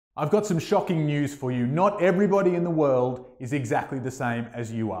I've got some shocking news for you. Not everybody in the world is exactly the same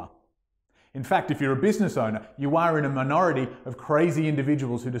as you are. In fact, if you're a business owner, you are in a minority of crazy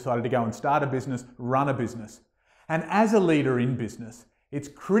individuals who decided to go and start a business, run a business. And as a leader in business, it's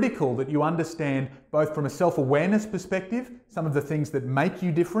critical that you understand, both from a self-awareness perspective, some of the things that make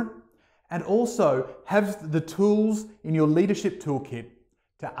you different, and also have the tools in your leadership toolkit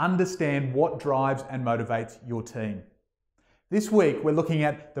to understand what drives and motivates your team. This week, we're looking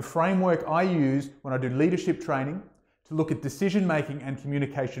at the framework I use when I do leadership training to look at decision-making and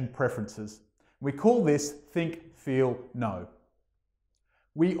communication preferences. We call this Think, Feel, Know.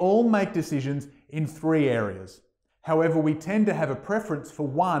 We all make decisions in 3 areas. However, we tend to have a preference for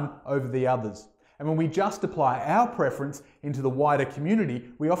one over the others. And when we just apply our preference into the wider community,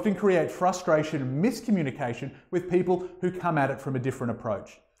 we often create frustration and miscommunication with people who come at it from a different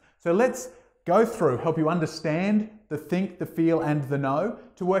approach. So let's go through, help you understand the think, the feel, and the know,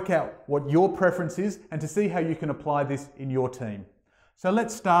 to work out what your preference is and to see how you can apply this in your team. So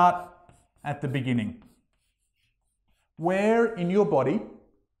let's start at the beginning. Where in your body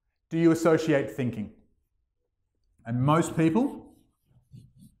do you associate thinking? And most people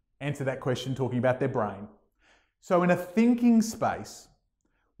answer that question talking about their brain. So in a thinking space,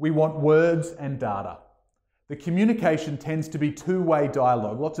 we want words and data. The communication tends to be two-way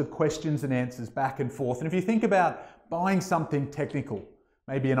dialogue, lots of questions and answers back and forth. And if you think about buying something technical,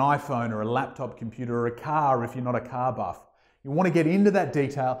 maybe an iPhone or a laptop computer or a car if you're not a car buff, you want to get into that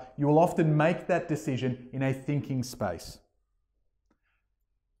detail, you will often make that decision in a thinking space.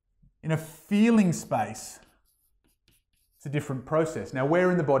 In a feeling space, it's a different process. Now,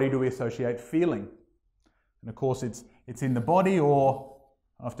 where in the body do we associate feeling? And of course, it's in the body, or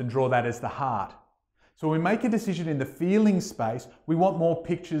I often draw that as the heart. So when we make a decision in the feeling space, we want more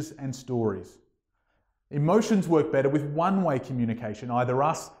pictures and stories. Emotions work better with one-way communication, either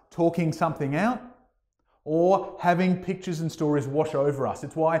us talking something out or having pictures and stories wash over us.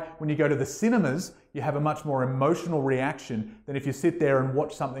 It's why when you go to the cinemas, you have a much more emotional reaction than if you sit there and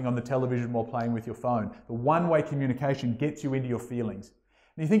watch something on the television while playing with your phone. The one-way communication gets you into your feelings.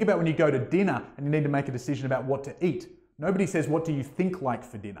 And you think about when you go to dinner and you need to make a decision about what to eat. Nobody says, what do you think like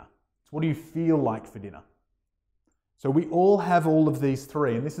for dinner? It's what do you feel like for dinner? So we all have all of these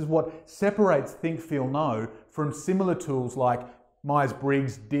 3, and this is what separates Think, Feel, Know from similar tools like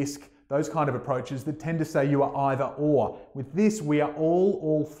Myers-Briggs, DISC, those kind of approaches that tend to say you are either or. With this, we are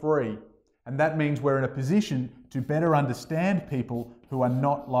all 3. And that means we're in a position to better understand people who are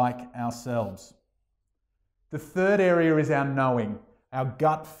not like ourselves. The third area is our knowing, our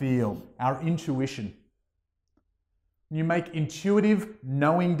gut feel, our intuition. When you make intuitive,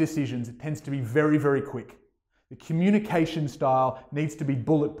 knowing decisions, it tends to be very, very quick. The communication style needs to be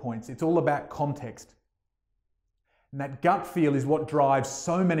bullet points. It's all about context. And that gut feel is what drives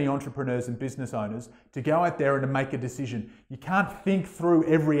so many entrepreneurs and business owners to go out there and to make a decision. You can't think through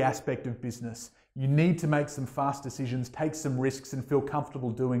every aspect of business. You need to make some fast decisions, take some risks, and feel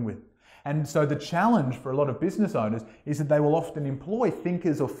comfortable doing it. And so the challenge for a lot of business owners is that they will often employ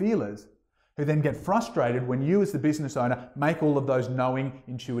thinkers or feelers who then get frustrated when you as the business owner make all of those knowing,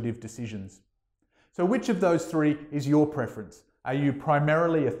 intuitive decisions. So which of those 3 is your preference? Are you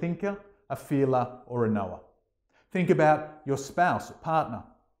primarily a thinker, a feeler, or a knower? Think about your spouse or partner,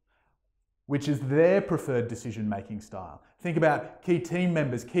 which is their preferred decision-making style. Think about key team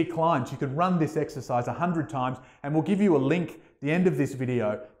members, key clients. You can run this exercise 100 times, and we'll give you a link at the end of this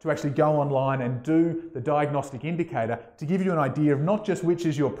video to actually go online and do the diagnostic indicator to give you an idea of not just which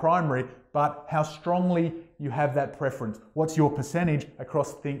is your primary, but how strongly you have that preference. What's your percentage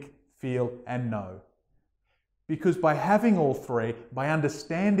across think, feel, and know? Because by having all 3, by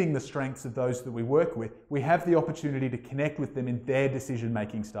understanding the strengths of those that we work with, we have the opportunity to connect with them in their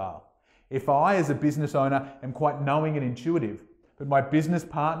decision-making style. If I, as a business owner, am quite knowing and intuitive, but my business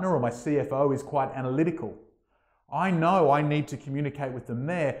partner or my CFO is quite analytical, I know I need to communicate with them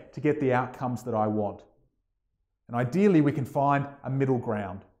there to get the outcomes that I want. And ideally, we can find a middle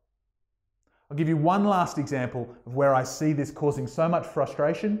ground. I'll give you one last example of where I see this causing so much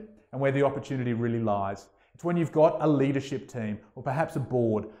frustration and where the opportunity really lies. It's when you've got a leadership team or perhaps a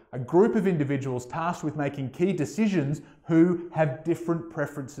board, a group of individuals tasked with making key decisions who have different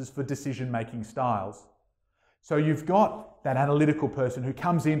preferences for decision-making styles. So you've got that analytical person who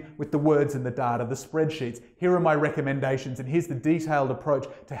comes in with the words and the data, the spreadsheets. Here are my recommendations and here's the detailed approach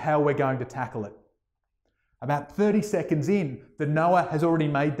to how we're going to tackle it. About 30 seconds in, the knower has already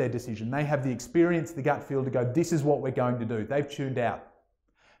made their decision. They have the experience, the gut feel to go, this is what we're going to do. They've tuned out.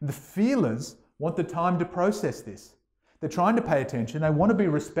 The feelers want the time to process this. They're trying to pay attention. They want to be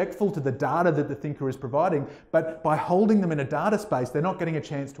respectful to the data that the thinker is providing, but by holding them in a data space, they're not getting a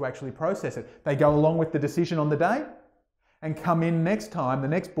chance to actually process it. They go along with the decision on the day and come in next time, the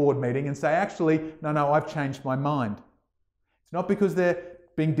next board meeting, and say, actually, no, I've changed my mind. It's not because they're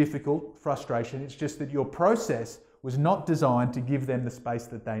being difficult, frustration, it's just that your process was not designed to give them the space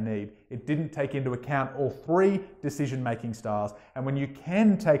that they need. It didn't take into account all three decision-making styles. And when you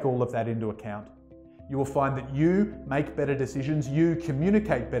can take all of that into account, you will find that you make better decisions, you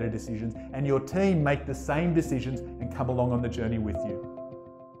communicate better decisions, and your team make the same decisions and come along on the journey with you.